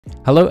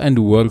Hello and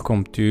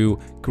welcome to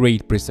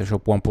Create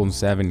Prestashop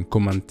 1.7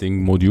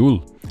 commenting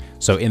module.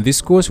 So in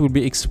this course we'll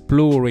be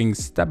exploring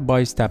step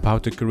by step how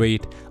to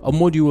create a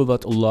module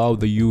that allows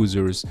the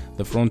users,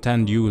 the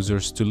front-end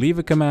users, to leave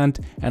a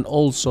command and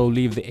also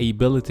leave the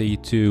ability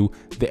to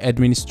the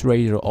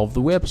administrator of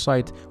the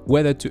website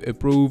whether to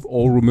approve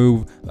or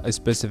remove a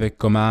specific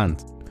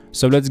command.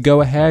 So let's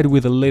go ahead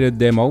with a little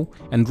demo,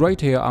 and right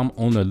here I'm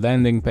on a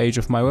landing page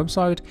of my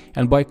website,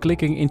 and by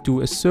clicking into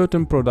a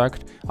certain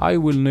product I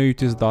will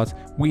notice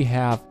that we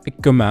have a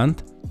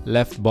command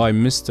left by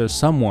Mr.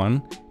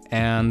 Someone,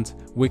 and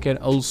we can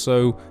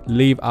also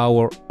leave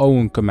our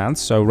own commands.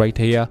 So right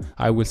here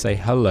I will say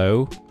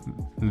hello,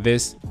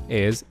 this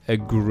is a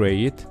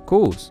great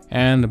course,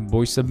 and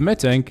by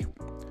submitting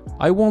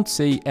I won't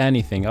see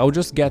anything, I'll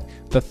just get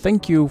the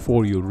thank you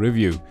for your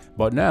review.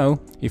 But now,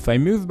 if I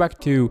move back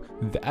to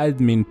the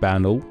admin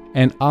panel,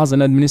 and as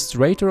an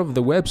administrator of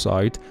the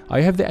website,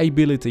 I have the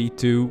ability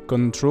to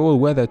control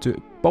whether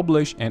to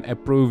publish and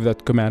approve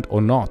that command or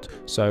not.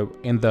 So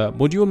in the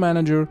module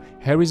manager,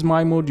 here is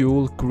my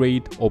module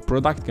create or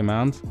product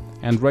command,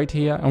 and right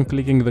here I'm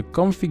clicking the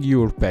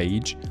configure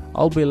page.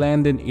 I'll be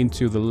landing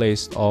into the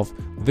list of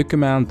the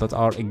commands that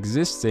are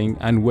existing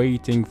and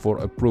waiting for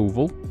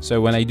approval. So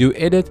when I do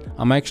edit,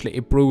 I'm actually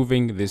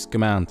approving this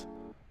command.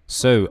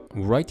 So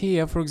right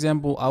here, for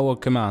example, our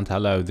command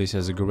hello, this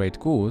is a great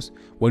course,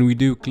 when we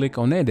do click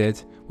on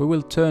edit, we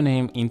will turn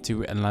him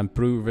into an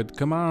approved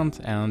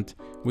command, and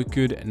we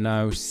could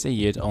now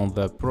see it on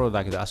the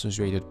product, the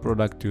associated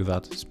product to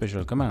that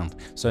special command.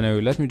 So now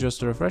let me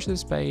just refresh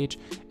this page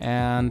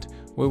and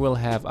we will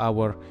have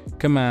our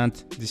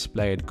command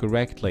displayed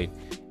correctly.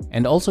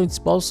 And also it's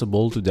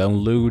possible to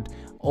download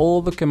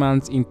all the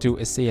commands into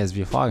a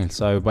CSV file.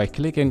 So by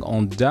clicking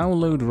on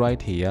download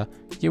right here,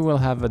 you will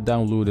have a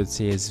downloaded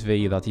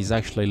CSV that is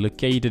actually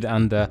located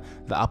under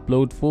the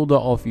upload folder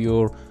of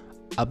your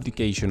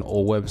application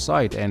or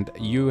website, and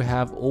you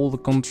have all the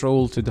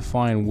control to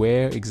define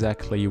where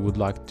exactly you would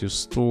like to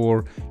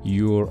store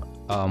your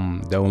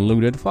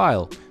downloaded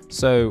file.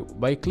 So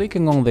by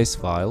clicking on this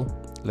file,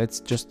 let's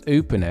just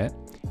open it.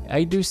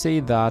 I do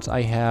see that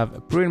I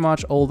have pretty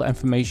much all the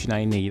information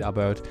I need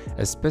about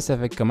a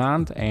specific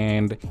command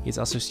and it's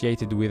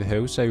associated with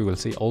who. So you will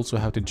see also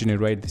how to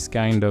generate this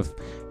kind of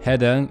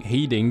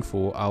heading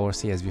for our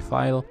CSV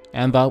file,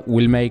 and that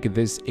will make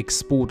this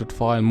exported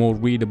file more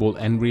readable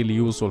and really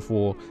useful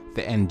for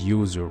the end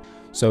user.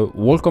 So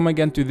welcome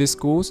again to this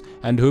course,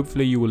 and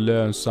hopefully you will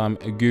learn some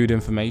good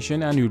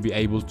information and you'll be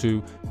able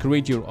to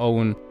create your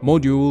own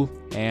module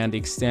and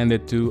extend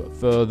it to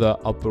further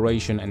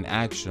operation and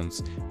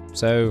actions.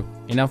 So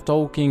enough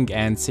talking,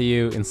 and see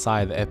you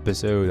inside the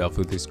episode of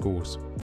this course.